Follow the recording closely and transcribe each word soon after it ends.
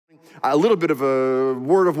a little bit of a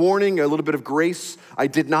word of warning, a little bit of grace. I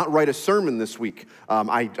did not write a sermon this week.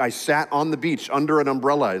 I sat on the beach under an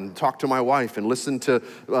umbrella and talked to my wife and listened to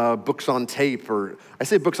books on tape, or I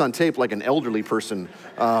say books on tape like an elderly person.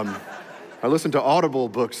 I listened to Audible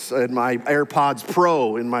books and my AirPods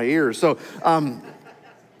Pro in my ears. So,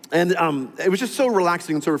 it was just so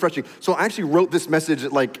relaxing and so refreshing. So I actually wrote this message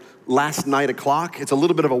at like last night o'clock. It's a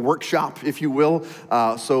little bit of a workshop, if you will.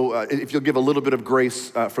 So if you'll give a little bit of grace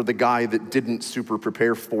for the guy that didn't super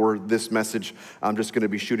prepare for this message, I'm just going to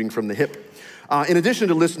be shooting from the hip. In addition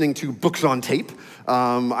to listening to books on tape,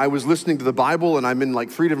 I was listening to the Bible, and I'm in like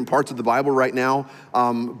 3 different parts of the Bible right now.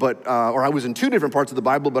 Or I was in 2 different parts of the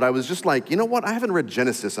Bible, but I was just like, you know what? I haven't read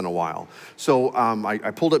Genesis in a while. So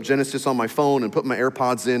I pulled up Genesis on my phone and put my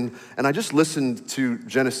AirPods in, and I just listened to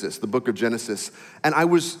Genesis, the book of Genesis. And I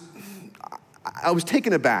was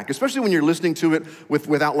taken aback, especially when you're listening to it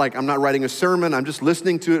without like, I'm not writing a sermon, I'm just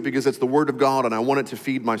listening to it because it's the Word of God and I want it to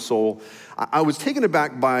feed my soul. I was taken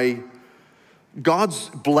aback by God's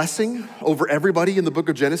blessing over everybody in the book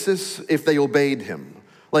of Genesis if they obeyed him.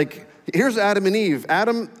 Like, here's Adam and Eve.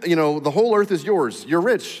 Adam, you know, the whole earth is yours. You're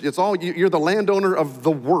rich. It's all, you're the landowner of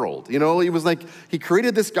the world. You know, he was like, he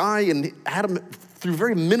created this guy, and Adam, through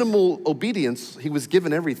very minimal obedience, he was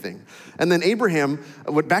given everything. And then Abraham,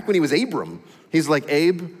 back when he was Abram, he's like,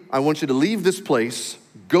 Abe, I want you to leave this place,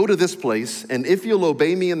 go to this place, and if you'll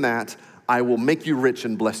obey me in that, I will make you rich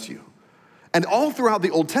and bless you. And all throughout the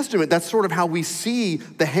Old Testament, that's sort of how we see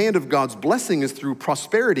the hand of God's blessing, is through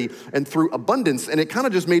prosperity and through abundance. And it kind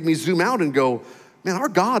of just made me zoom out and go, man, our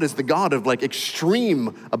God is the God of like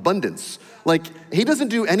extreme abundance. Like, he doesn't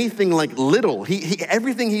do anything like little.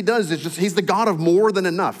 Everything he does is just, he's the God of more than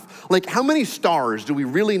enough. Like, how many stars do we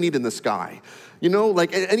really need in the sky? You know,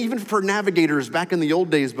 like, and even for navigators back in the old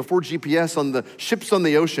days before GPS on the ships on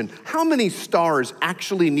the ocean, how many stars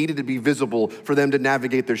actually needed to be visible for them to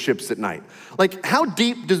navigate their ships at night? Like, how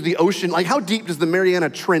deep does the ocean, like how deep does the Mariana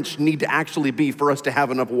Trench need to actually be for us to have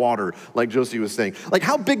enough water, like Josie was saying? Like,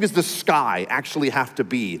 how big does the sky actually have to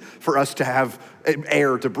be for us to have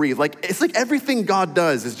air to breathe? Like, it's like everything God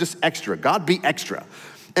does is just extra. God be extra.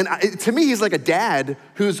 And to me, he's like a dad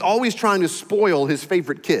who's always trying to spoil his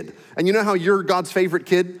favorite kid. And you know how you're God's favorite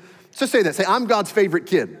kid? Just say that. Say, I'm God's favorite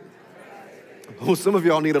kid. Well, some of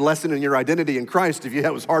y'all need a lesson in your identity in Christ if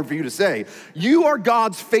that was hard for you to say. You are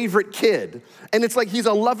God's favorite kid. And it's like he's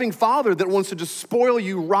a loving father that wants to just spoil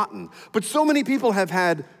you rotten. But so many people have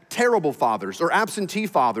had terrible fathers or absentee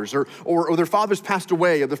fathers or their fathers passed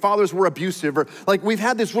away or their fathers were abusive, or like we've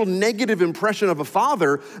had this real negative impression of a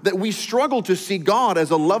father that we struggle to see God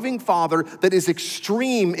as a loving father that is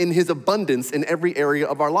extreme in his abundance in every area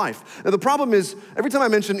of our life. Now the problem is, every time I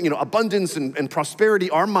mention, you know, abundance and prosperity,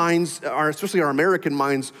 our minds, especially our American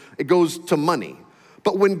minds, it goes to money.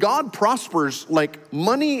 But when God prospers, like,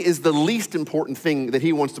 money is the least important thing that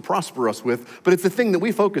he wants to prosper us with, but it's the thing that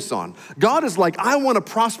we focus on. God is like, I want to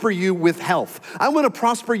prosper you with health. I want to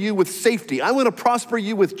prosper you with safety. I want to prosper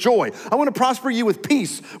you with joy. I want to prosper you with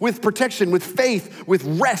peace, with protection, with faith, with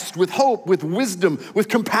rest, with hope, with wisdom, with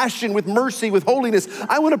compassion, with mercy, with holiness.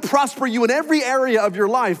 I want to prosper you in every area of your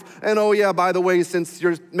life. And oh yeah, by the way, since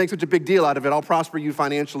you make such a big deal out of it, I'll prosper you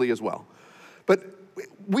financially as well. But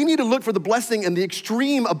we need to look for the blessing and the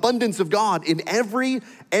extreme abundance of God in every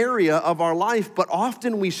area of our life, but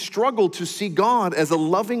often we struggle to see God as a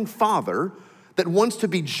loving father that wants to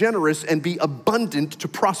be generous and be abundant to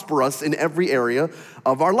prosper us in every area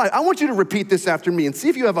of our life. I want you to repeat this after me and see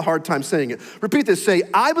if you have a hard time saying it. Repeat this. Say,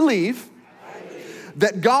 I believe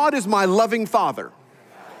that God is my loving father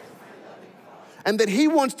and that he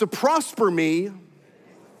wants to prosper me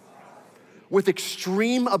with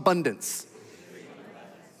extreme abundance.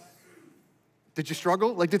 Did you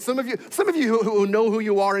struggle? Like, did some of you who know who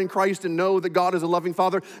you are in Christ and know that God is a loving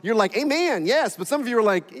father, you're like, amen, yes. But some of you are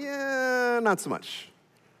like, yeah, not so much.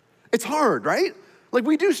 It's hard, right? Like,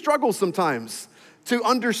 we do struggle sometimes to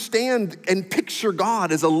understand and picture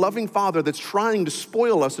God as a loving father that's trying to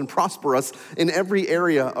spoil us and prosper us in every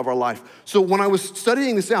area of our life. So when I was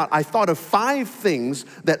studying this out, I thought of 5 things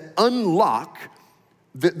that unlock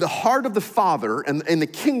the heart of the Father and the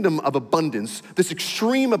kingdom of abundance, this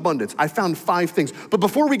extreme abundance. I found 5 things. But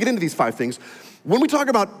before we get into these 5 things, when we talk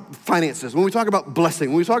about finances, when we talk about blessing,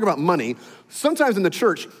 when we talk about money, sometimes in the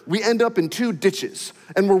church, we end up in 2 ditches.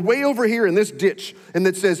 And we're way over here in this ditch, and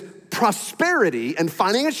it says, prosperity and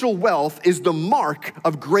financial wealth is the mark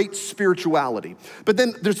of great spirituality. But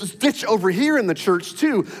then there's this ditch over here in the church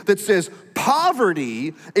too that says,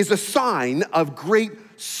 poverty is a sign of great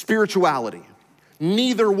spirituality.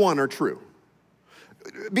 Neither one are true.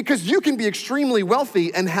 Because you can be extremely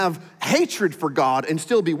wealthy and have hatred for God and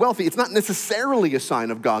still be wealthy. It's not necessarily a sign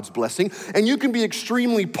of God's blessing. And you can be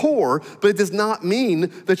extremely poor, but it does not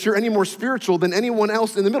mean that you're any more spiritual than anyone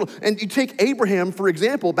else in the middle. And you take Abraham, for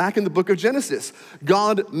example, back in the book of Genesis.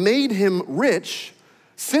 God made him rich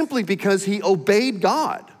simply because he obeyed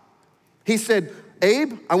God. He said,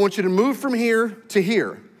 Abe, I want you to move from here to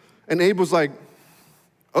here. And Abe was like,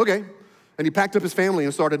 okay. And he packed up his family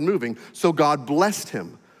and started moving. So God blessed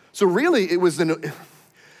him. So really,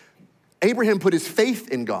 Abraham put his faith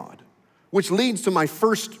in God, which leads to my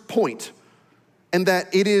first point, and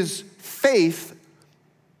that it is faith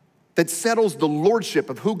that settles the lordship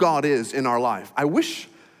of who God is in our life. I wish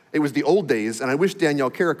it was the old days, and I wish Danielle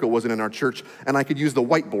Carrico wasn't in our church, and I could use the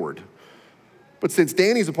whiteboard. But since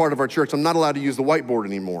Danny's a part of our church, I'm not allowed to use the whiteboard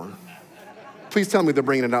anymore. Please tell me they're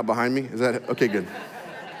bringing it out behind me. Is that okay? Good.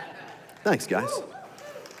 Thanks, guys.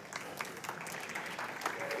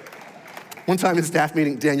 One time in staff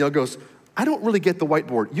meeting, Danielle goes, I don't really get the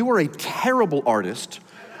whiteboard. You are a terrible artist.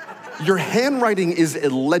 Your handwriting is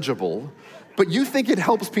illegible, but you think it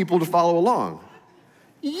helps people to follow along.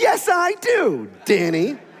 Yes, I do,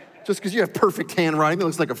 Danny. Just because you have perfect handwriting that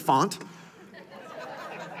looks like a font.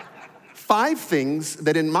 5 things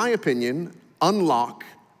that, in my opinion, unlock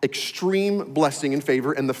extreme blessing and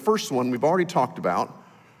favor. And the first one we've already talked about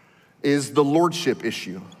is the lordship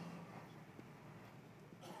issue.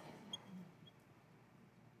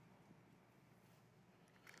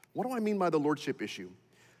 What do I mean by the lordship issue?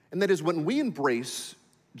 And that is when we embrace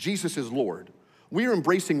Jesus as Lord, we are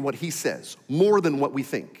embracing what he says more than what we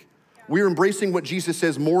think. We're embracing what Jesus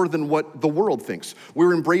says more than what the world thinks.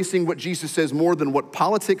 We're embracing what Jesus says more than what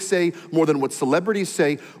politics say, more than what celebrities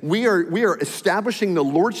say. We are establishing the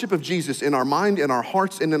lordship of Jesus in our mind, in our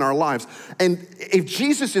hearts, and in our lives. And if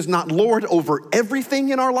Jesus is not Lord over everything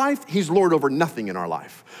in our life, he's Lord over nothing in our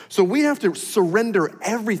life. So we have to surrender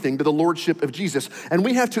everything to the lordship of Jesus. And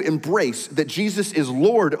we have to embrace that Jesus is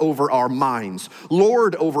Lord over our minds,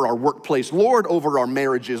 Lord over our workplace, Lord over our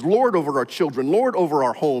marriages, Lord over our children, Lord over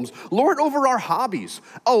our homes, Lord over our hobbies.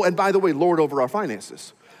 Oh, and by the way, Lord over our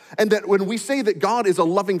finances. And that when we say that God is a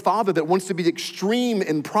loving Father that wants to be extreme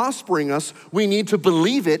in prospering us, we need to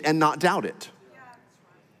believe it and not doubt it.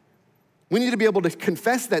 We need to be able to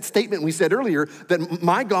confess that statement we said earlier, that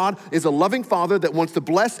my God is a loving Father that wants to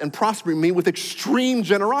bless and prosper me with extreme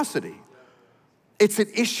generosity. It's an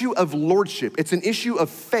issue of lordship. It's an issue of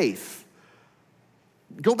faith.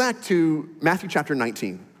 Go back to Matthew chapter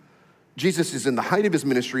 19. Jesus is in the height of his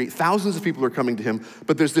ministry. Thousands of people are coming to him,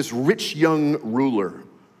 but there's this rich young ruler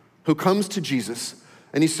who comes to Jesus,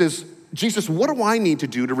 and he says, Jesus, what do I need to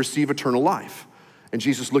do to receive eternal life? And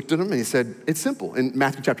Jesus looked at him and he said, it's simple. In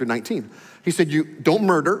Matthew chapter 19, he said, you don't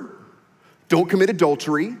murder, don't commit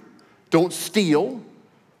adultery, don't steal,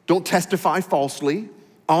 don't testify falsely,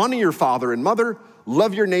 honor your father and mother,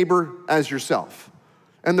 love your neighbor as yourself.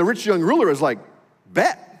 And the rich young ruler is like,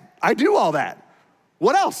 bet, I do all that.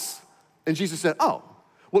 What else? And Jesus said, oh,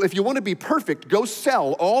 well, if you want to be perfect, go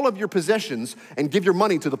sell all of your possessions and give your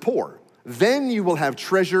money to the poor. Then you will have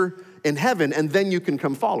treasure in heaven, and then you can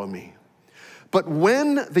come follow me. But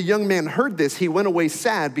when the young man heard this, he went away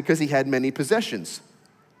sad because he had many possessions.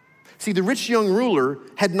 See, the rich young ruler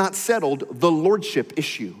had not settled the lordship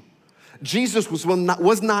issue. Jesus was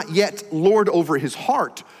not yet Lord over his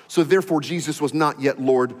heart, so therefore Jesus was not yet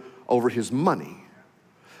Lord over his money.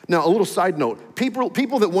 Now, a little side note,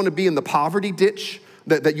 people that want to be in the poverty ditch,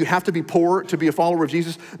 that you have to be poor to be a follower of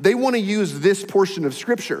Jesus, they want to use this portion of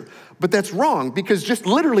scripture. But that's wrong, because just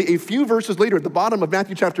literally a few verses later at the bottom of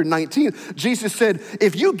Matthew chapter 19, Jesus said,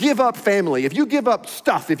 if you give up family, if you give up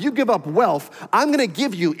stuff, if you give up wealth, I'm going to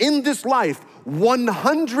give you in this life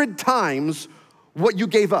 100 times what you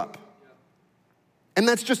gave up. And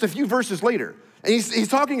that's just a few verses later. And he's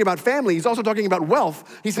talking about family. He's also talking about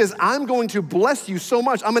wealth. He says, I'm going to bless you so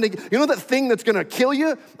much. You know that thing that's going to kill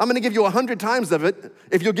you? I'm going to give you 100 times of it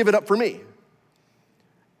if you'll give it up for me.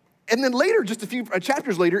 And then later, just a few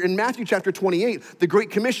chapters later, in Matthew chapter 28, the Great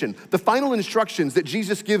Commission, the final instructions that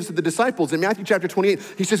Jesus gives to the disciples in Matthew chapter 28,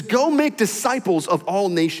 he says, go make disciples of all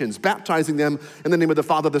nations, baptizing them in the name of the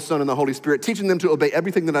Father, the Son, and the Holy Spirit, teaching them to obey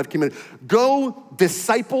everything that I've commanded. Go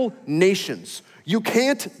disciple nations. You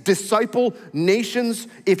can't disciple nations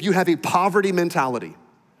if you have a poverty mentality.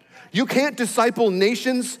 You can't disciple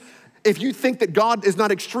nations if you think that God is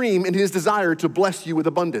not extreme in his desire to bless you with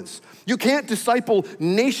abundance. You can't disciple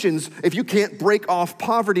nations if you can't break off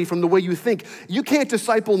poverty from the way you think. You can't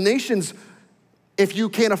disciple nations if you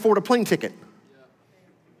can't afford a plane ticket.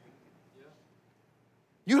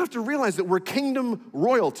 You have to realize that we're kingdom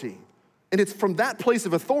royalty. And it's from that place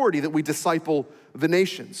of authority that we disciple the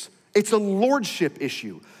nations. It's a lordship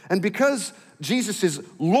issue. And because Jesus is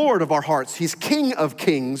Lord of our hearts, he's King of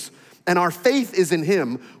kings, and our faith is in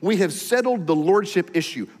him, we have settled the lordship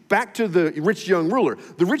issue. Back to the rich young ruler.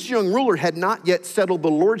 The rich young ruler had not yet settled the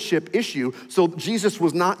lordship issue, so Jesus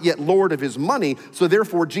was not yet Lord of his money, so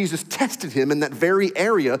therefore Jesus tested him in that very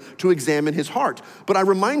area to examine his heart. But I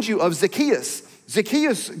remind you of Zacchaeus.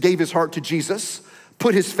 Zacchaeus gave his heart to Jesus,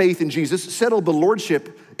 put his faith in Jesus, settled the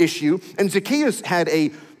lordship issue, and Zacchaeus had a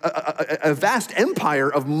vast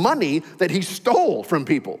empire of money that he stole from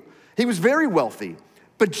people. He was very wealthy.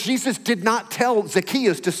 But Jesus did not tell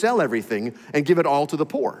Zacchaeus to sell everything and give it all to the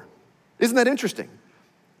poor. Isn't that interesting?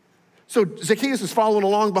 So Zacchaeus is following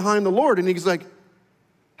along behind the Lord, and he's like,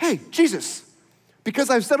 hey, Jesus,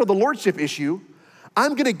 because I've settled the lordship issue,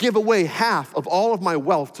 I'm gonna give away half of all of my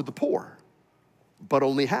wealth to the poor, but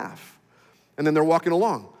only half. And then they're walking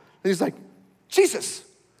along, and he's like, Jesus,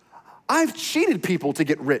 I've cheated people to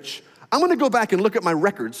get rich. I'm gonna go back and look at my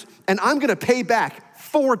records, and I'm gonna pay back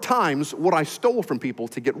 4 times what I stole from people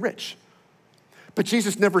to get rich. But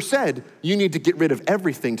Jesus never said, you need to get rid of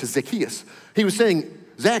everything to Zacchaeus. He was saying,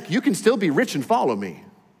 Zach, you can still be rich and follow me.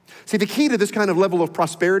 See, the key to this kind of level of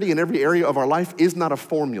prosperity in every area of our life is not a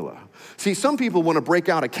formula. See, some people want to break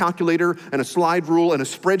out a calculator and a slide rule and a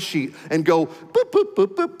spreadsheet and go, boop, boop,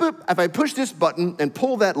 boop, boop, boop. If I push this button and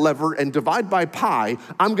pull that lever and divide by pi,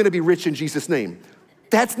 I'm gonna be rich in Jesus' name.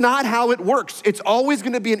 That's not how it works. It's always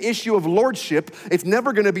gonna be an issue of lordship. It's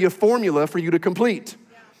never gonna be a formula for you to complete.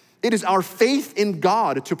 It is our faith in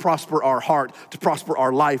God to prosper our heart, to prosper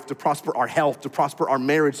our life, to prosper our health, to prosper our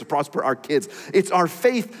marriage, to prosper our kids. It's our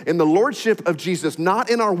faith in the lordship of Jesus, not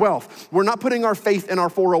in our wealth. We're not putting our faith in our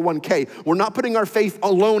 401k. We're not putting our faith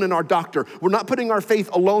alone in our doctor. We're not putting our faith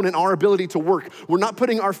alone in our ability to work. We're not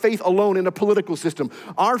putting our faith alone in a political system.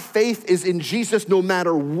 Our faith is in Jesus no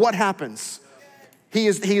matter what happens.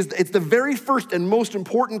 It's the very first and most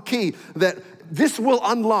important key that this will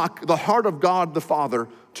unlock the heart of God the Father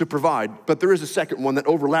to provide. But there is a second one that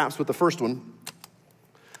overlaps with the first one,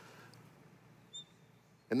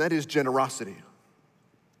 and that is generosity.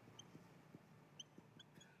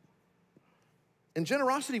 And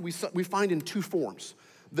generosity we find in 2 forms.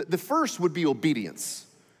 The first would be obedience.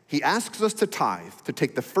 He asks us to tithe, to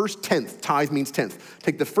take the first tenth, tithe means tenth,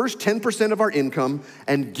 take the first 10% of our income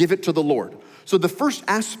and give it to the Lord. So the first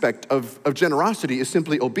aspect of generosity is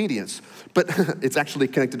simply obedience, but it's actually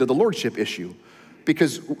connected to the lordship issue.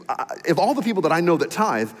 Because of all the people that I know that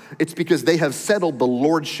tithe, it's because they have settled the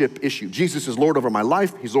lordship issue. Jesus is Lord over my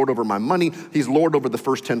life, he's Lord over my money, he's Lord over the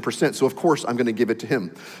first 10%, so of course I'm gonna give it to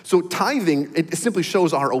him. So tithing, it simply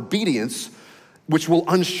shows our obedience, which will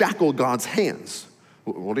unshackle God's hands.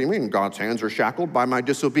 What do you mean God's hands are shackled by my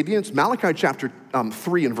disobedience? Malachi chapter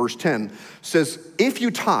 3 and verse 10 says, if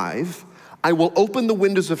you tithe, I will open the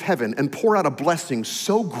windows of heaven and pour out a blessing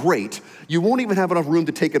so great, you won't even have enough room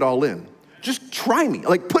to take it all in. Just try me,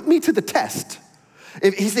 like put me to the test.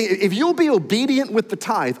 He's saying, if you'll be obedient with the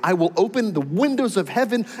tithe, I will open the windows of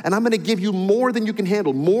heaven and I'm gonna give you more than you can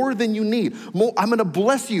handle, more than you need. I'm gonna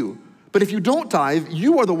bless you. But if you don't tithe,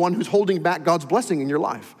 you are the one who's holding back God's blessing in your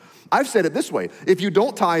life. I've said it this way, if you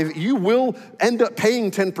don't tithe, you will end up paying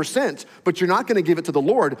 10%, but you're not gonna give it to the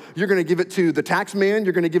Lord. You're gonna give it to the tax man,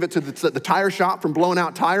 you're gonna give it to the tire shop from blowing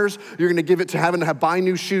out tires, you're gonna give it to having to buy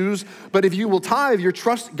new shoes. But if you will tithe, your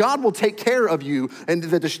trust, God will take care of you, and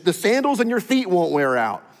the sandals on your feet won't wear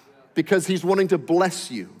out because he's wanting to bless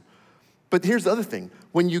you. But here's the other thing,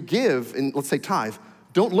 when you give, and let's say tithe,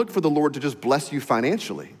 don't look for the Lord to just bless you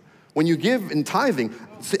financially. When you give in tithing,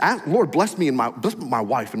 say, Lord, bless me and bless my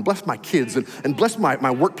wife and bless my kids and bless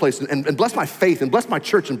my workplace and bless my faith and bless my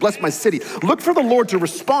church and bless my city. Look for the Lord to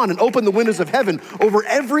respond and open the windows of heaven over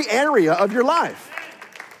every area of your life.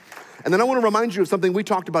 And then I want to remind you of something we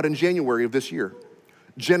talked about in January of this year.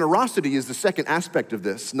 Generosity is the second aspect of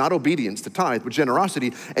this, not obedience to tithe, but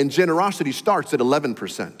generosity, and generosity starts at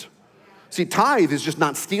 11%. See, tithe is just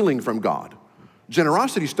not stealing from God.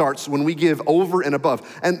 Generosity starts when we give over and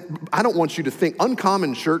above. And I don't want you to think,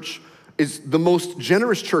 Uncommon Church is the most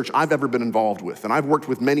generous church I've ever been involved with. And I've worked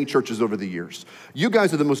with many churches over the years. You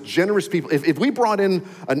guys are the most generous people. If we brought in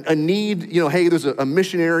a need, hey, there's a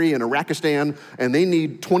missionary in Iraqistan and they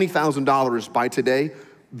need $20,000 by today,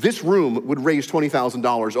 this room would raise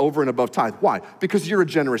 $20,000 over and above tithe. Why? Because you're a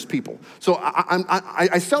generous people. So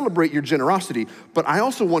I celebrate your generosity, but I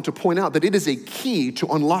also want to point out that it is a key to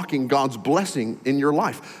unlocking God's blessing in your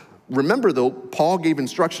life. Remember though, Paul gave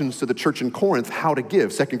instructions to the church in Corinth how to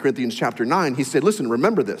give. 2 Corinthians chapter 9, he said, listen,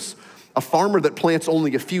 remember this. A farmer that plants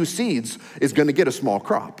only a few seeds is gonna get a small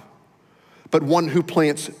crop. but one who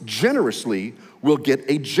plants generously will get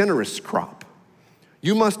a generous crop.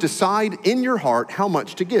 You must decide in your heart how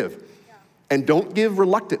much to give. And don't give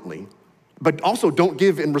reluctantly, but also don't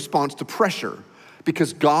give in response to pressure,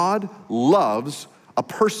 because God loves a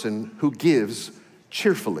person who gives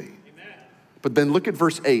cheerfully. Amen. But then look at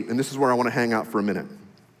verse 8, and this is where I want to hang out for a minute.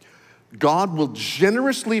 God will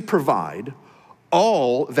generously provide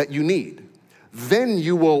all that you need. Then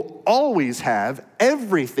you will always have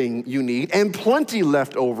everything you need and plenty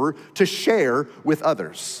left over to share with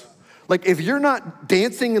others. Like, if you're not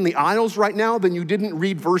dancing in the aisles right now, then you didn't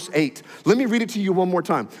read verse 8. Let me read it to you one more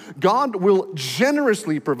time. God will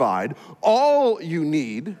generously provide all you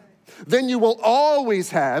need. Then you will always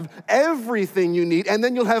have everything you need, and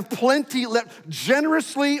then you'll have plenty left.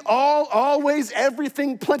 Generously, always,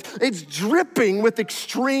 everything, plenty. It's dripping with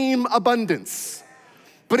extreme abundance,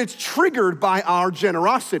 but it's triggered by our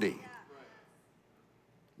generosity.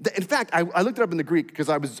 In fact, I looked it up in the Greek because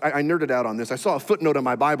I nerded out on this. I saw a footnote in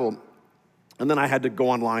my Bible, and then I had to go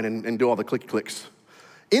online and do all the clicky clicks.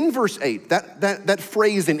 In verse 8, that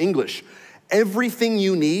phrase in English, everything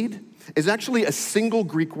you need, is actually a single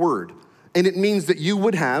Greek word. And it means that you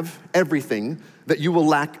would have everything, that you will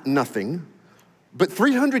lack nothing. But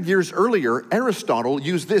 300 years earlier, Aristotle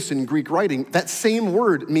used this in Greek writing. That same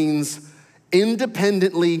word means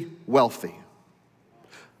independently wealthy.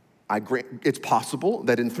 It's possible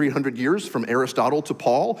that in 300 years from Aristotle to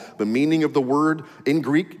Paul, the meaning of the word in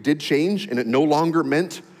Greek did change and it no longer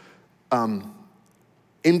meant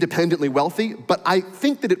independently wealthy, but I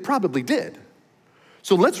think that it probably did.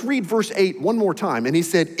 So let's read verse 8 one more time. And he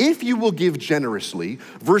said, if you will give generously.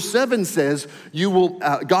 Verse 7 says,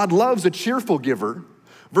 God loves a cheerful giver.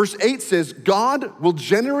 Verse 8 says, God will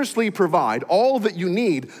generously provide all that you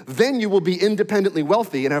need. Then you will be independently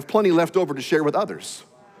wealthy and have plenty left over to share with others.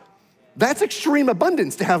 That's extreme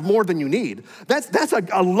abundance, to have more than you need. That's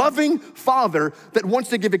a loving father that wants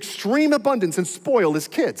to give extreme abundance and spoil his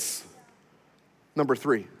kids. Number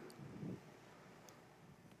 3.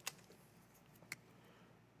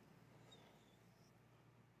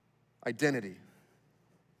 Identity.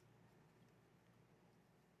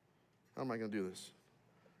 How am I going to do this?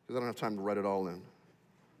 Because I don't have time to write it all in. I'm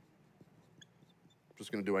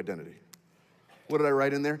just going to do identity. What did I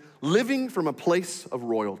write in there? Living from a place of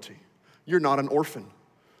royalty. You're not an orphan.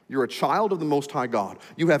 You're a child of the Most High God.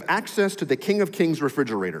 You have access to the King of Kings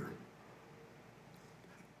refrigerator.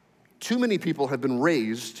 Too many people have been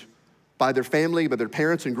raised by their family, by their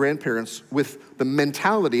parents and grandparents with the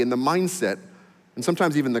mentality and the mindset, and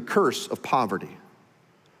sometimes even the curse of poverty.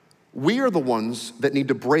 We are the ones that need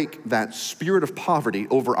to break that spirit of poverty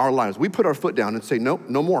over our lives. We put our foot down and say, nope,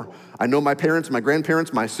 no more. I know my parents, my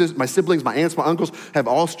grandparents, my siblings, my aunts, my uncles have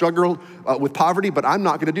all struggled with poverty, but I'm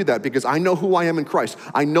not gonna do that because I know who I am in Christ.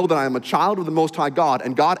 I know that I am a child of the Most High God,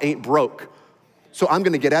 and God ain't broke. So I'm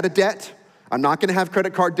gonna get out of debt. I'm not gonna have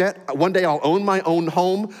credit card debt. One day I'll own my own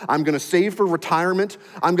home. I'm gonna save for retirement.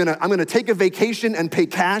 I'm gonna take a vacation and pay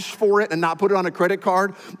cash for it and not put it on a credit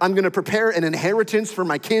card. I'm gonna prepare an inheritance for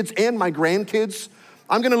my kids and my grandkids.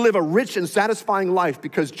 I'm gonna live a rich and satisfying life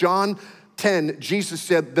because John 10, Jesus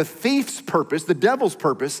said, the thief's purpose, the devil's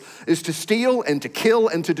purpose, is to steal and to kill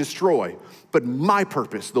and to destroy. But my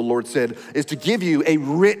purpose, the Lord said, is to give you a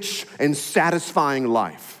rich and satisfying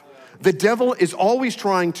life. The devil is always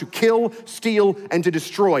trying to kill, steal, and to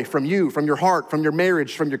destroy from you, from your heart, from your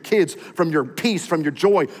marriage, from your kids, from your peace, from your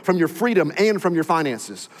joy, from your freedom, and from your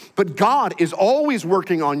finances. But God is always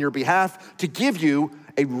working on your behalf to give you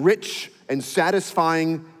a rich and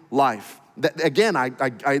satisfying life. Again,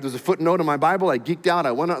 there's a footnote in my Bible. I geeked out.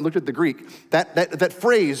 I went out and looked at the Greek. That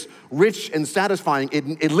phrase, rich and satisfying,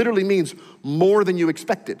 it literally means more than you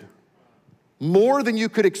expected. More than you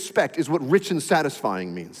could expect is what rich and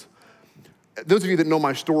satisfying means. Those of you that know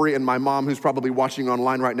my story and my mom who's probably watching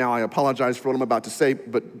online right now, I apologize for what I'm about to say,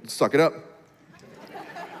 but suck it up.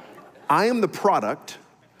 I am the product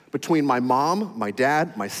between my mom, my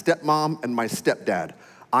dad, my stepmom, and my stepdad.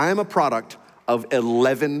 I am a product of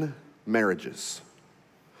 11 marriages.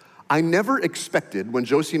 I never expected when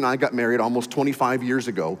Josie and I got married almost 25 years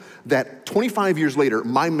ago that 25 years later,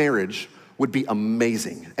 my marriage would be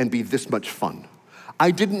amazing and be this much fun. I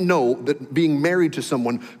didn't know that being married to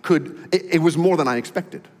someone it was more than I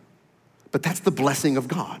expected. But that's the blessing of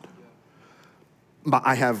God.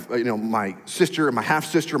 I have, my sister, my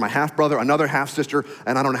half-sister, my half-brother, another half-sister,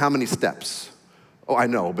 and I don't know how many steps. Oh, I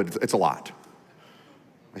know, but it's a lot.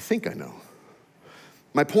 I think I know.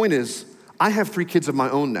 My point is, I have 3 kids of my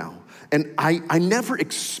own now. And I never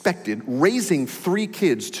expected raising 3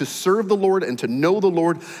 kids to serve the Lord and to know the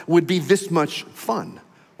Lord would be this much fun.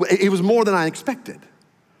 It was more than I expected.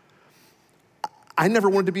 I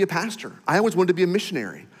never wanted to be a pastor. I always wanted to be a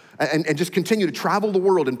missionary and just continue to travel the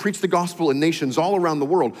world and preach the gospel in nations all around the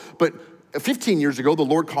world. But 15 years ago, the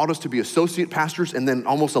Lord called us to be associate pastors, and then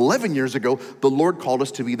almost 11 years ago, the Lord called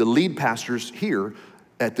us to be the lead pastors here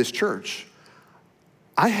at this church.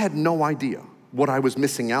 I had no idea what I was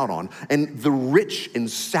missing out on and the rich and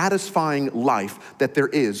satisfying life that there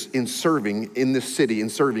is in serving in this city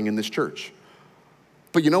and serving in this church.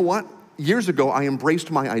 But you know what? Years ago, I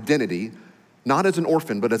embraced my identity, not as an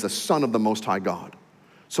orphan, but as a son of the Most High God.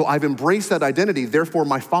 So I've embraced that identity, therefore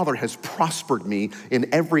my Father has prospered me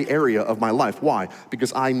in every area of my life. Why?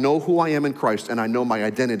 Because I know who I am in Christ and I know my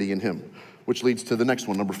identity in Him, which leads to the next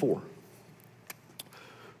one, number 4.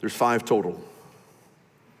 There's 5 total.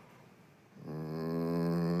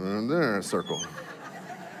 And there, a circle.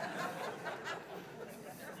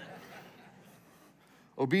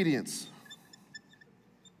 Obedience.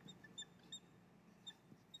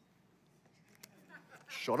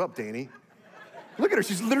 Shut up, Danny. Look at her,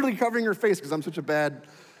 she's literally covering her face because I'm such a bad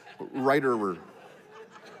writer.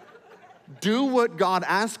 Do what God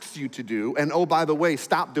asks you to do, and oh, by the way,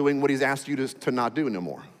 stop doing what He's asked you to not do no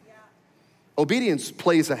more. Yeah. Obedience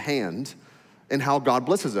plays a hand in how God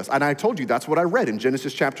blesses us. And I told you that's what I read in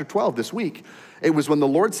Genesis chapter 12 this week. It was when the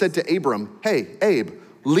Lord said to Abram, hey, Abe,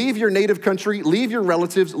 leave your native country, leave your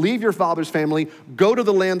relatives, leave your father's family, go to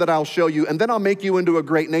the land that I'll show you, and then I'll make you into a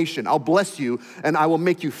great nation. I'll bless you, and I will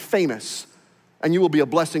make you famous, and you will be a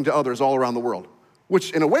blessing to others all around the world,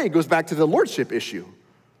 which in a way goes back to the lordship issue.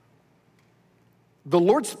 The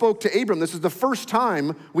Lord spoke to Abram. This is the first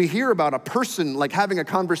time we hear about a person like having a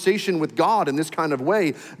conversation with God in this kind of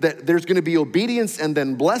way, that there's gonna be obedience and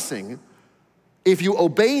then blessing. If you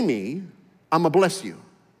obey me, I'm gonna bless you.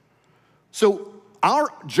 So our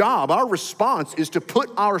job, our response is to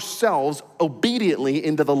put ourselves obediently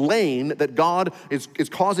into the lane that God is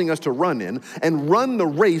causing us to run in and run the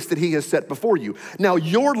race that He has set before you. Now,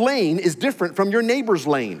 your lane is different from your neighbor's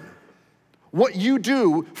lane. What you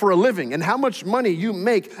do for a living and how much money you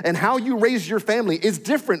make and how you raise your family is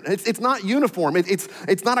different. It's not uniform.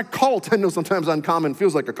 It's not a cult. I know sometimes uncommon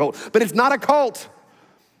feels like a cult, but it's not a cult.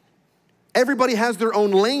 Everybody has their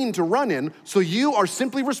own lane to run in, so you are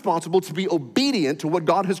simply responsible to be obedient to what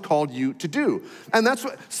God has called you to do. And that's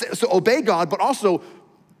what, so obey God, but also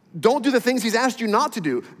don't do the things He's asked you not to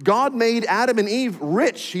do. God made Adam and Eve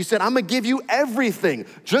rich. He said, I'm gonna give you everything.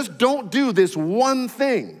 Just don't do this one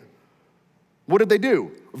thing. What did they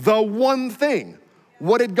do? The one thing.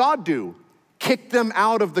 What did God do? Kick them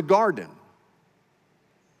out of the garden.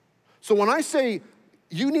 So when I say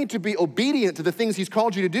you need to be obedient to the things He's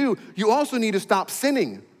called you to do, you also need to stop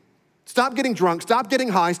sinning. Stop getting drunk, stop getting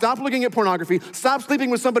high, stop looking at pornography, stop sleeping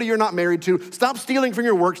with somebody you're not married to, stop stealing from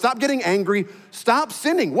your work, stop getting angry, stop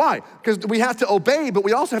sinning. Why? Because we have to obey, but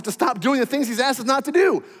we also have to stop doing the things He's asked us not to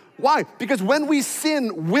do. Why? Because when we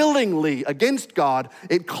sin willingly against God,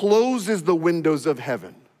 it closes the windows of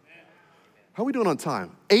heaven. How are we doing on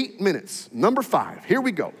time? 8 minutes. Number 5, here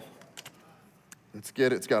we go. Let's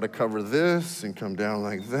get it. It's got to cover this and come down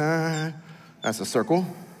like that. That's a circle.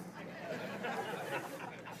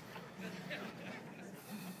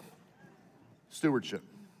 Stewardship.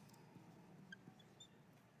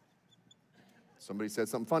 Somebody said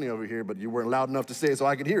something funny over here, but you weren't loud enough to say it so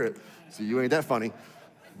I could hear it. So you ain't that funny.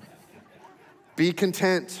 Be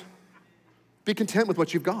content. Be content with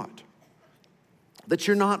what you've got. That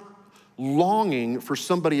you're not longing for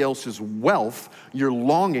somebody else's wealth, you're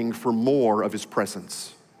longing for more of His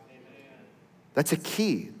presence. Amen. That's a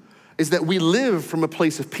key, is that we live from a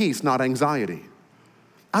place of peace, not anxiety.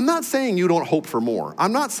 I'm not saying you don't hope for more.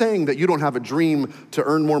 I'm not saying that you don't have a dream to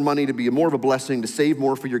earn more money, to be more of a blessing, to save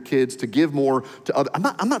more for your kids, to give more to others.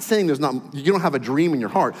 I'm not saying you don't have a dream in your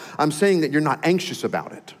heart. I'm saying that you're not anxious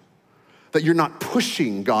about it, that you're not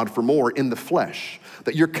pushing God for more in the flesh,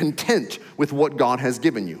 that you're content with what God has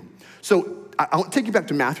given you. So I'll take you back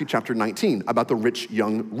to Matthew chapter 19 about the rich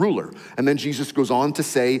young ruler. And then Jesus goes on to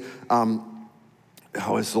say,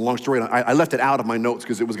 it's a long story. I left it out of my notes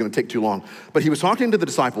because it was going to take too long. But He was talking to the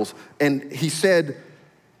disciples and He said,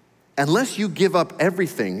 unless you give up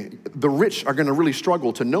everything, the rich are going to really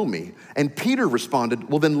struggle to know me. And Peter responded,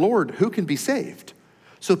 well then Lord, who can be saved?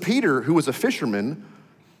 So Peter, who was a fisherman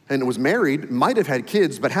and was married, might have had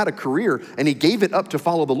kids, but had a career, and he gave it up to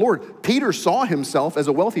follow the Lord. Peter saw himself as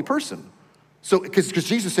a wealthy person. So, because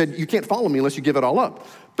Jesus said, you can't follow me unless you give it all up.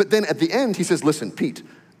 But then at the end, He says, listen, Pete,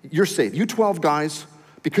 you're saved. You 12 guys,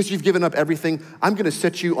 because you've given up everything, I'm gonna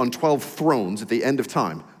set you on 12 thrones at the end of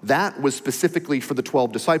time. That was specifically for the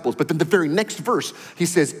 12 disciples. But then the very next verse, He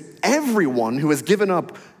says, everyone who has given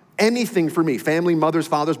up anything for me, family, mothers,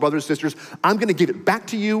 fathers, brothers, sisters, I'm gonna give it back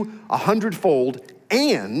to you 100-fold,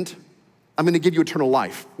 and I'm gonna give you eternal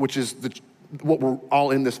life, which is what we're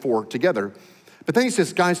all in this for together. But then he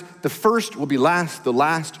says, guys, the first will be last, the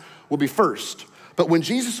last will be first. But when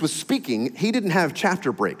Jesus was speaking, he didn't have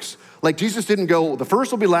chapter breaks. Like Jesus didn't go, the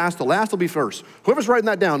first will be last, the last will be first. Whoever's writing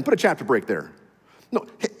that down, put a chapter break there. No,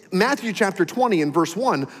 Matthew chapter 20 and verse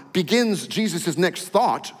 1 begins Jesus' next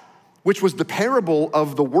thought, which was the parable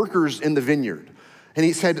of the workers in the vineyard. And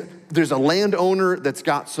he said, there's a landowner that's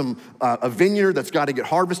got a vineyard that's got to get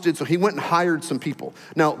harvested, so he went and hired some people.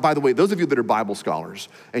 Now, by the way, those of you that are Bible scholars,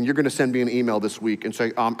 and you're gonna send me an email this week and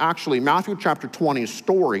say, actually, Matthew chapter 20's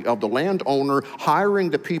story of the landowner hiring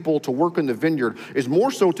the people to work in the vineyard is more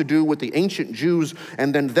so to do with the ancient Jews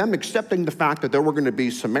and then them accepting the fact that there were gonna be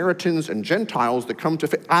Samaritans and Gentiles that come to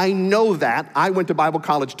faith. I know that, I went to Bible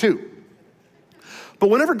college too. But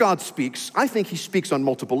whenever God speaks, I think he speaks on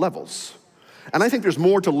multiple levels. And I think there's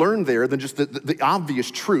more to learn there than just the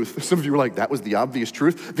obvious truth. Some of you were like, that was the obvious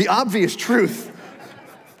truth? The obvious truth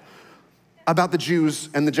about the Jews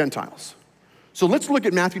and the Gentiles. So let's look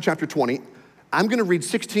at Matthew chapter 20. I'm gonna read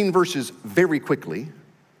 16 verses very quickly,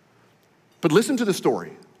 but listen to the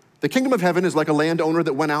story. The kingdom of heaven is like a landowner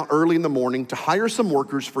that went out early in the morning to hire some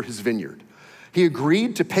workers for his vineyard. He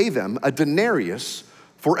agreed to pay them a denarius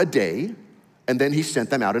for a day, and then he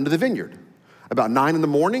sent them out into the vineyard. About 9 in the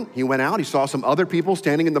morning, he went out, he saw some other people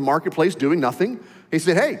standing in the marketplace doing nothing. He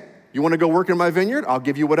said, hey, you wanna go work in my vineyard? I'll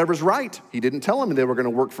give you whatever's right. He didn't tell them they were gonna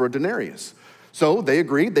work for a denarius. So they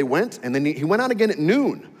agreed, they went, and then he went out again at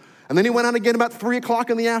noon. And then he went out again about 3 o'clock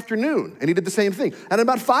in the afternoon, and he did the same thing. And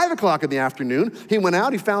about 5 o'clock in the afternoon, he went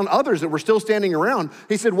out, he found others that were still standing around.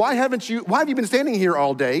 He said, why have you been standing here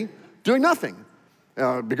all day doing nothing?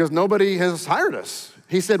 Because nobody has hired us.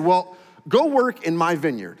 He said, well, go work in my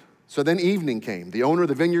vineyard. So then evening came. The owner of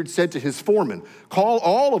the vineyard said to his foreman, call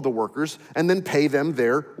all of the workers and then pay them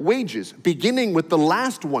their wages, beginning with the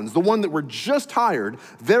last ones, the one that were just hired,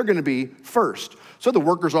 they're gonna be first. So the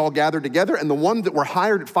workers all gathered together, and the ones that were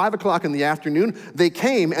hired at 5 o'clock in the afternoon, they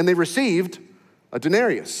came and they received a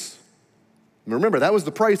denarius. And remember, that was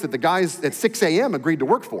the price that the guys at 6 a.m. agreed to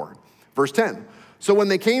work for. Verse 10, so when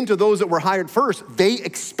they came to those that were hired first, they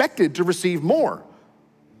expected to receive more.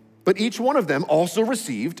 But each one of them also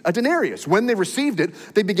received a denarius. When they received it,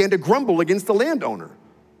 they began to grumble against the landowner.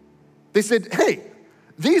 They said, hey,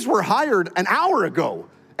 these were hired an hour ago,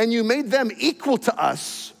 and you made them equal to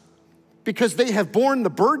us because they have borne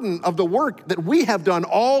the burden of the work that we have done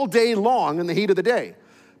all day long in the heat of the day.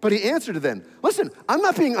 But he answered to them, listen, I'm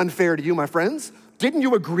not being unfair to you, my friends. Didn't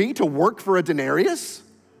you agree to work for a denarius?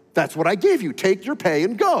 That's what I gave you. Take your pay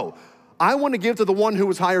and go. I want to give to the one who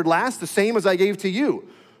was hired last the same as I gave to you.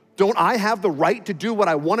 Don't I have the right to do what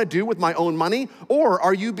I want to do with my own money? Or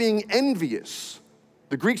are you being envious?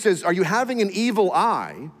 The Greek says, are you having an evil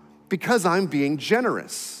eye because I'm being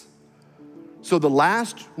generous? So the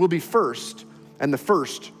last will be first, and the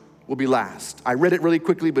first will be last. I read it really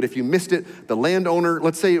quickly, but if you missed it, the landowner,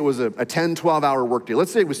 let's say it was a 10, 12-hour workday.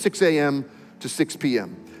 Let's say it was 6 a.m. to 6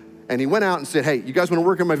 p.m. And he went out and said, hey, you guys want to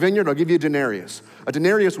work in my vineyard? I'll give you a denarius. A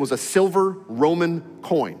denarius was a silver Roman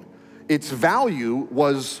coin. Its value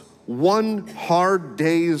was 1 hard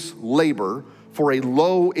day's labor for a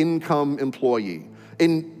low-income employee.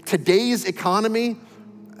 In today's economy,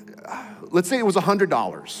 let's say it was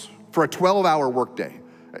 $100 for a 12-hour workday,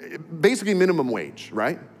 basically minimum wage,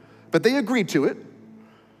 right? But they agreed to it.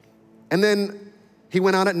 And then he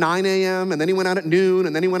went out at 9 a.m., and then he went out at noon,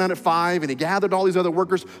 and then he went out at 5, and he gathered all these other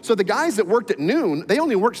workers. So the guys that worked at noon, they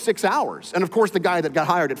only worked 6 hours. And of course, the guy that got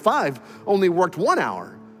hired at 5 only worked 1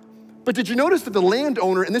 hour. But did you notice that the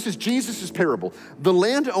landowner, and this is Jesus' parable, the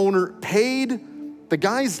landowner paid the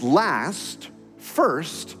guys last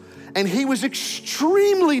first, and he was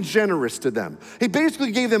extremely generous to them. He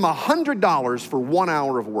basically gave them $100 for 1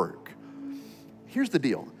 hour of work. Here's the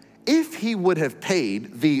deal. If he would have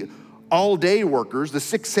paid the all-day workers, the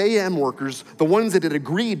 6 a.m. workers, the ones that had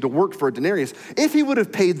agreed to work for a denarius, if he would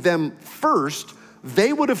have paid them first,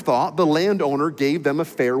 they would have thought the landowner gave them a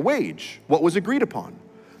fair wage, what was agreed upon.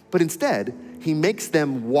 But instead, he makes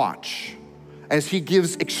them watch as he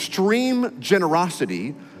gives extreme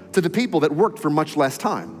generosity to the people that worked for much less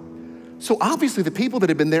time. So obviously the people that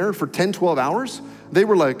had been there for 10, 12 hours, they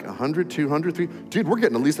were like 100, 200, 300, dude, we're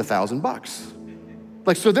getting at least $1,000.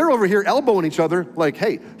 Like, so they're over here elbowing each other like,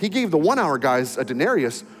 hey, he gave the 1 hour guys a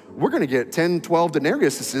denarius. We're gonna get 10, 12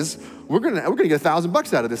 denariuses. We're gonna get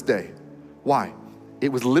 $1,000 out of this day. Why?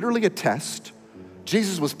 It was literally a test.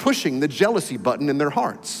 Jesus was pushing the jealousy button in their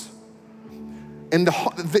hearts. And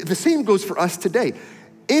the same goes for us today.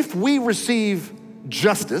 If we receive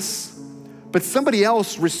justice, but somebody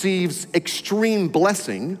else receives extreme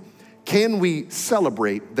blessing, can we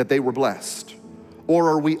celebrate that they were blessed? Or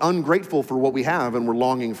are we ungrateful for what we have and we're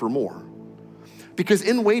longing for more? Because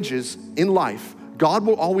in wages, in life, God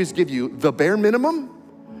will always give you the bare minimum,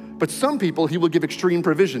 but some people he will give extreme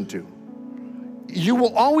provision to. You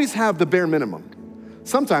will always have the bare minimum.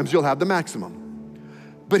 Sometimes you'll have the maximum.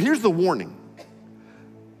 But here's the warning.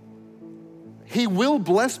 He will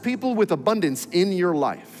bless people with abundance in your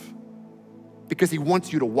life because he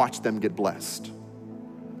wants you to watch them get blessed.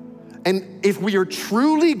 And if we are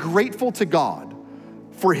truly grateful to God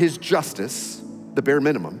for his justice, the bare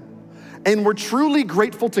minimum, and we're truly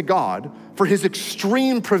grateful to God for his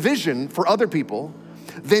extreme provision for other people,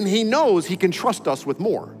 then he knows he can trust us with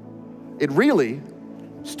more. It really,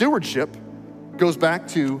 stewardship goes back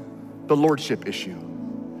to the lordship issue.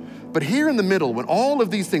 But here in the middle, when all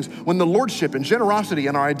of these things, when the lordship and generosity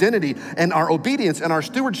and our identity and our obedience and our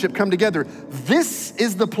stewardship come together, this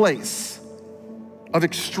is the place of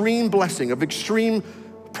extreme blessing, of extreme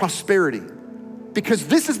prosperity. Because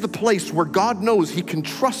this is the place where God knows he can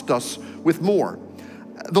trust us with more.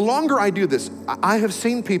 The longer I do this, I have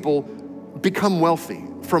seen people become wealthy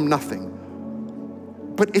from nothing.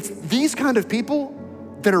 But it's these kind of people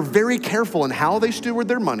that are very careful in how they steward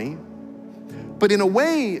their money, but in a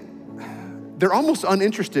way, they're almost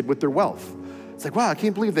uninterested with their wealth. It's like, wow, I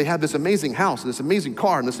can't believe they have this amazing house and this amazing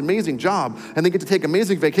car and this amazing job, and they get to take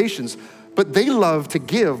amazing vacations, but they love to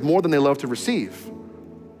give more than they love to receive.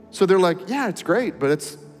 So they're like, yeah, it's great,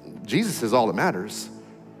 but Jesus is all that matters.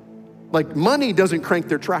 Like, money doesn't crank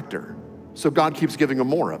their tractor, so God keeps giving them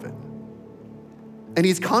more of it. And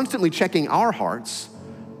he's constantly checking our hearts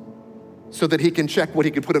so that he can check what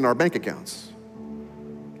he can put in our bank accounts.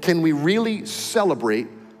 Can we really celebrate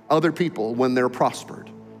other people when they're prospered?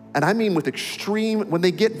 And I mean with extreme, when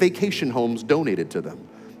they get vacation homes donated to them.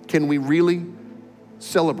 Can we really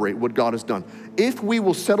celebrate what God has done? If we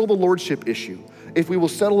will settle the lordship issue, if we will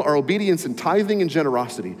settle our obedience and tithing and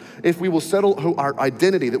generosity, if we will settle our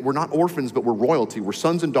identity that we're not orphans but we're royalty, we're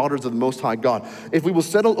sons and daughters of the Most High God, if we will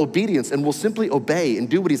settle obedience and we'll simply obey and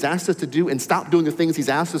do what he's asked us to do and stop doing the things he's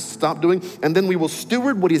asked us to stop doing, and then we will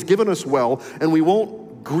steward what he's given us well, and we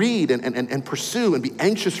won't greed and pursue and be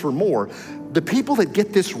anxious for more, the people that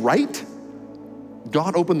get this right,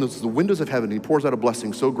 God opens the windows of heaven and he pours out a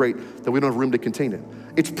blessing so great that we don't have room to contain it.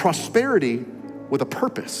 It's prosperity with a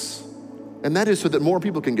purpose. And that is so that more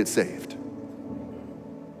people can get saved.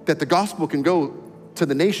 That the gospel can go to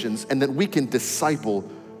the nations and that we can disciple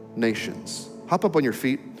nations. Hop up on your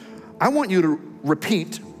feet. I want you to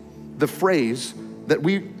repeat the phrase that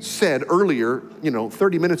we said earlier,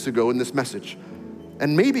 30 minutes ago in this message.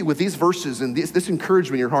 And maybe with these verses and this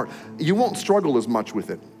encouragement in your heart, you won't struggle as much with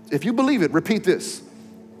it. If you believe it, repeat this.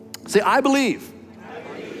 Say, I believe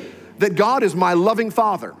that God is my loving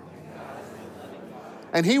Father.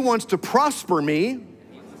 And he wants to prosper me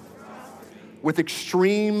with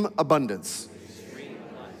extreme abundance.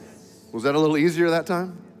 Was that a little easier that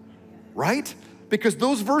time? Right? Because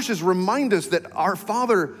those verses remind us that our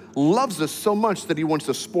Father loves us so much that he wants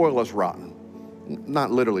to spoil us rotten.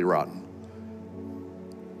 Not literally rotten.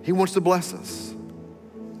 He wants to bless us.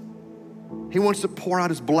 He wants to pour out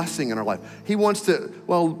his blessing in our life. He wants to,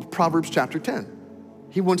 Proverbs chapter 10.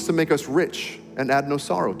 He wants to make us rich and add no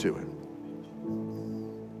sorrow to it.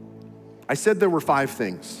 I said there were 5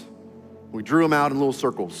 things. We drew them out in little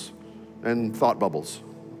circles and thought bubbles.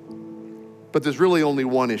 But there's really only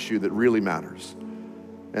one issue that really matters,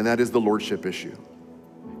 and that is the lordship issue.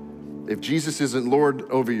 If Jesus isn't Lord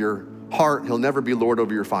over your heart, he'll never be Lord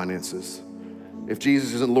over your finances. If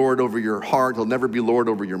Jesus isn't Lord over your heart, he'll never be Lord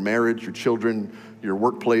over your marriage, your children, your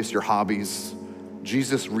workplace, your hobbies.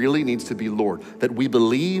 Jesus really needs to be Lord, that we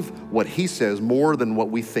believe what he says more than what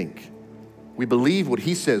we think. We believe what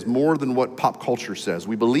he says more than what pop culture says.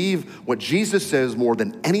 We believe what Jesus says more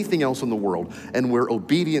than anything else in the world, and we're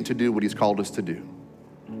obedient to do what he's called us to do.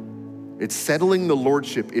 It's settling the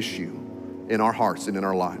lordship issue in our hearts and in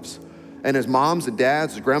our lives. And as moms and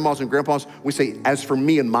dads, as grandmas and grandpas, we say, as for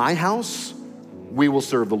me and my house, we will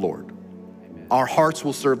serve the Lord. Amen. Our hearts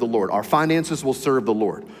will serve the Lord. Our finances will serve the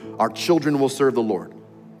Lord. Our children will serve the Lord.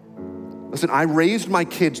 Listen, I raised my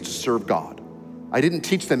kids to serve God. I didn't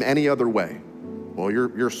teach them any other way. Well,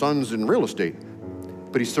 your son's in real estate,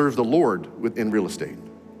 but he serves the Lord in real estate.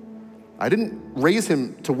 I didn't raise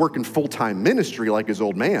him to work in full-time ministry like his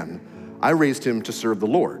old man. I raised him to serve the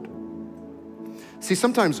Lord. See,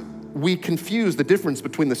 sometimes we confuse the difference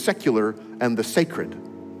between the secular and the sacred.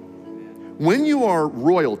 When you are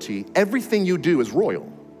royalty, everything you do is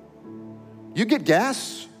royal. You get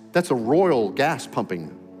gas, that's a royal gas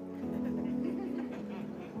pumping.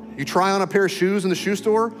 You try on a pair of shoes in the shoe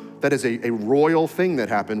store, that is a royal thing that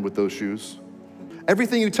happened with those shoes.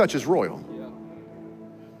 Everything you touch is royal.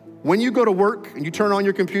 When you go to work and you turn on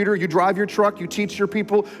your computer, you drive your truck, you teach your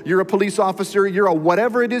people, you're a police officer, you're a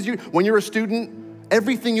whatever it is, when you're a student,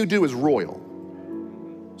 everything you do is royal.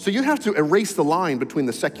 So you have to erase the line between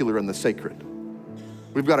the secular and the sacred.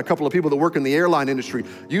 We've got a couple of people that work in the airline industry.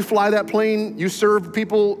 You fly that plane, you serve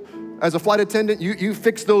people as a flight attendant, you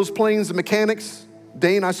fix those planes, the mechanics.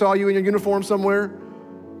 Dane, I saw you in your uniform somewhere.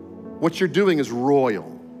 What you're doing is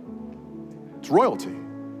royal. It's royalty.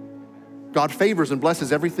 God favors and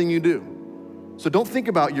blesses everything you do. So don't think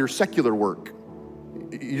about your secular work.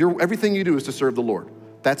 Everything you do is to serve the Lord.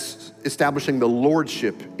 That's establishing the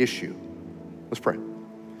lordship issue. Let's pray.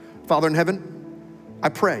 Father in heaven, I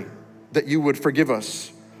pray that you would forgive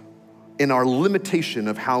us in our limitation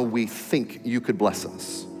of how we think you could bless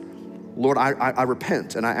us. Lord, I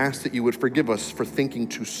repent and I ask that you would forgive us for thinking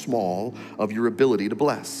too small of your ability to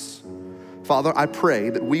bless. Father, I pray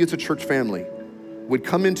that we as a church family would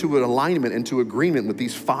come into an alignment, into agreement with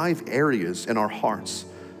these 5 areas in our hearts.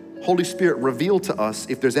 Holy Spirit, reveal to us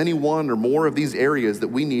if there's any one or more of these areas that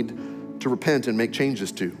we need to repent and make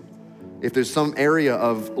changes to. If there's some area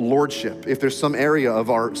of lordship, if there's some area of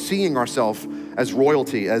our seeing ourselves as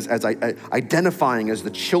royalty, as identifying as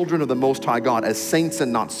the children of the Most High God, as saints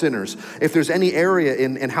and not sinners. If there's any area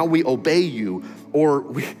in how we obey you, or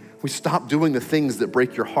we stop doing the things that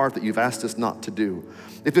break your heart that you've asked us not to do.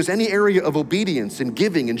 If there's any area of obedience and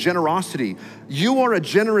giving and generosity, you are a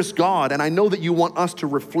generous God, and I know that you want us to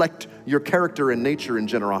reflect your character and nature in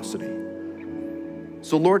generosity.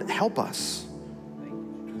 So Lord, help us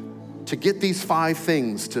to get these 5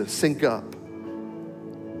 things to sync up.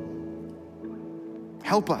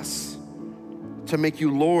 Help us to make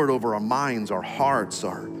you Lord over our minds, our hearts,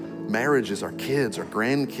 our marriages, our kids, our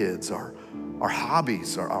grandkids, our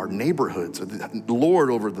hobbies, our neighborhoods,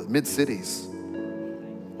 Lord over the mid-cities.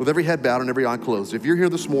 With every head bowed and every eye closed, if you're here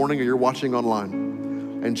this morning or you're watching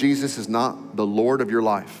online and Jesus is not the Lord of your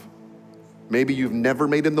life, maybe you've never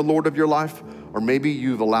made him the Lord of your life, or maybe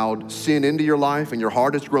you've allowed sin into your life and your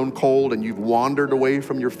heart has grown cold and you've wandered away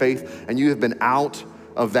from your faith and you have been out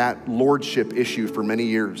of that lordship issue for many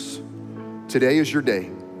years. Today is your day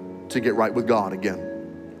to get right with God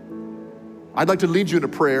again. I'd like to lead you in a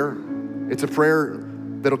prayer. It's a prayer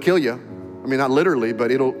that'll kill you. I mean, not literally,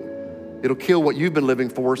 but it'll kill what you've been living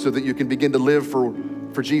for so that you can begin to live for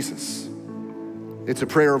Jesus. It's a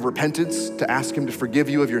prayer of repentance to ask him to forgive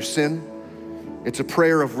you of your sin. It's a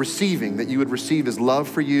prayer of receiving, that you would receive his love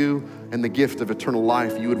for you and the gift of eternal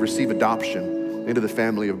life. You would receive adoption into the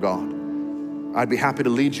family of God. I'd be happy to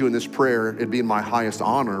lead you in this prayer. It'd be in my highest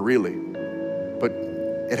honor, really. But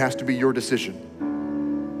it has to be your decision.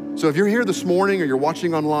 So if you're here this morning or you're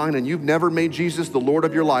watching online and you've never made Jesus the Lord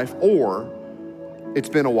of your life, or it's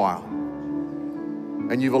been a while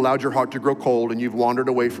and you've allowed your heart to grow cold and you've wandered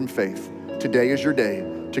away from faith, today is your day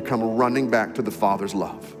to come running back to the Father's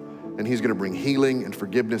love. And he's gonna bring healing and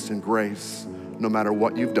forgiveness and grace no matter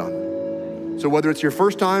what you've done. So whether it's your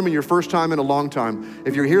first time or your first time in a long time,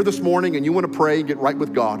 if you're here this morning and you wanna pray and get right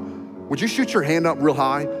with God, would you shoot your hand up real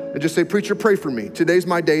high and just say, preacher, pray for me. Today's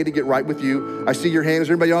my day to get right with you. I see your hand. Is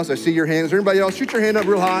there anybody else? I see your hand. Is there anybody else? Shoot your hand up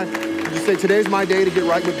real high. And just say, today's my day to get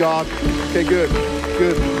right with God. Okay, good,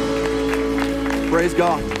 good. Praise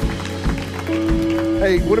God.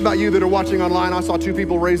 Hey, what about you that are watching online? I saw 2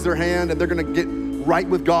 people raise their hand and they're gonna get right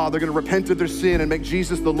with God. They're gonna repent of their sin and make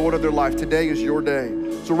Jesus the Lord of their life. Today is your day.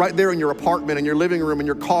 So right there in your apartment, in your living room, in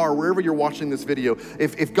your car, wherever you're watching this video,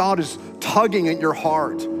 if God is tugging at your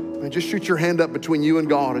heart, and just shoot your hand up between you and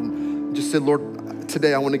God and just say, Lord,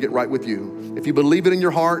 today I want to get right with you. If you believe it in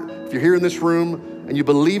your heart, if you're here in this room and you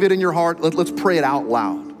believe it in your heart, let's pray it out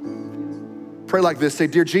loud. Pray like this. Say,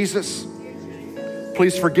 dear Jesus,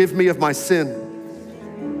 please forgive me of my sin.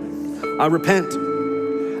 I repent.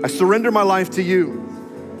 I surrender my life to you.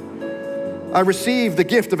 I receive the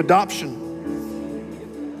gift of adoption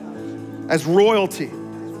as royalty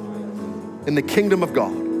in the kingdom of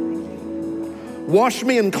God. Wash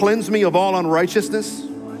me and cleanse me of all unrighteousness,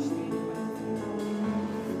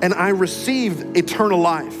 and I receive eternal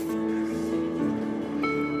life.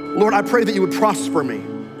 Lord, I pray that you would prosper me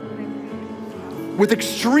with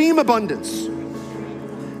extreme abundance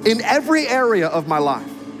in every area of my life.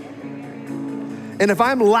 And if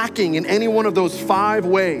I'm lacking in any one of those 5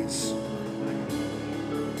 ways,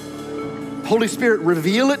 Holy Spirit,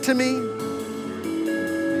 reveal it to me,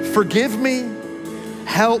 forgive me,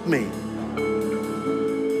 help me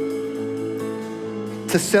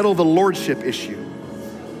to settle the lordship issue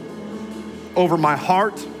over my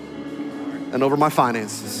heart and over my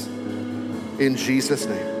finances. In Jesus'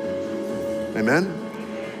 name. Amen.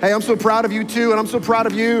 Hey, I'm so proud of you too, and I'm so proud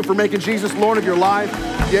of you for making Jesus Lord of your life.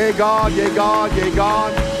 Yay, God, yay, God, yay,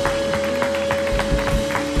 God.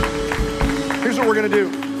 Here's what we're gonna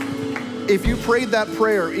do. If you prayed that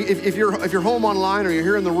prayer, if you're home online or you're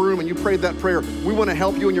here in the room and you prayed that prayer, we want to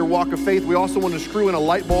help you in your walk of faith. We also want to screw in a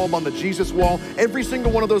light bulb on the Jesus wall. Every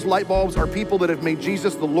single one of those light bulbs are people that have made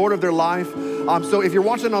Jesus the Lord of their life. So if you're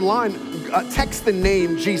watching online, text the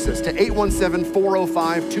name Jesus to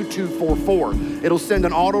 817-405-2244. It'll send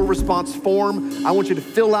an auto response form. I want you to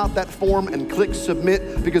fill out that form and click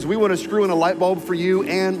submit, because we want to screw in a light bulb for you,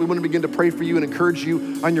 and we want to begin to pray for you and encourage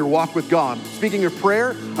you on your walk with God. Speaking of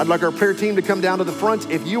prayer, I'd like our prayer team to come down to the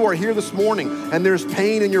front. If you are here this morning and there's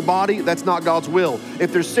pain in your body, that's not God's will.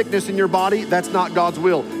 If there's sickness in your body, that's not God's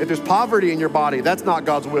will. If there's poverty in your body, that's not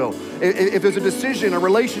God's will. If there's a decision, a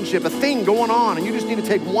relationship, a thing going on, and you just need to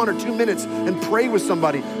take 1 or 2 minutes and pray with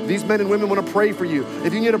somebody, these men and women want to pray for you.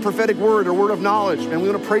 If you need a prophetic word or word of knowledge, man, we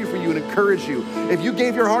want to pray for you and encourage you. If you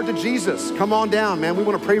gave your heart to Jesus, come on down, man. We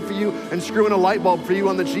want to pray for you and screw in a light bulb for you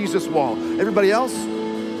on the Jesus wall. Everybody else,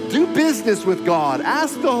 do business with God.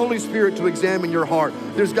 Ask the Holy Spirit to examine your heart.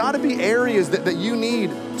 There's got to be areas that you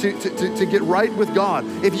need to get right with God.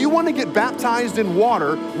 If you want to get baptized in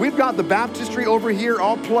water, we've got the baptistry over here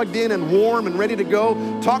all plugged in and warm and ready to go.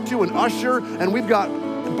 Talk to an usher, and we've got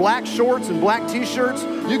black shorts and black t-shirts.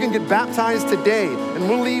 You can get baptized today, and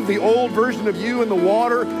we'll leave the old version of you in the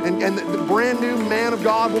water and the brand new man of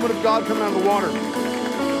God, woman of God coming out of the water.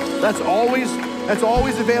 That's always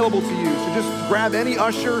available to you. So just grab any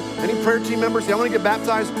usher, any prayer team member, say, I want to get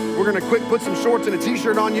baptized. We're going to put some shorts and a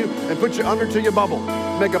t-shirt on you and put you under till you bubble.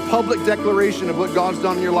 Make a public declaration of what God's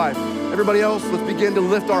done in your life. Everybody else, let's begin to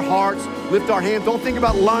lift our hearts, lift our hands. Don't think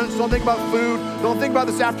about lunch. Don't think about food. Don't think about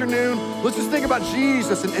this afternoon. Let's just think about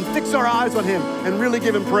Jesus and fix our eyes on him and really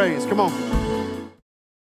give him praise. Come on.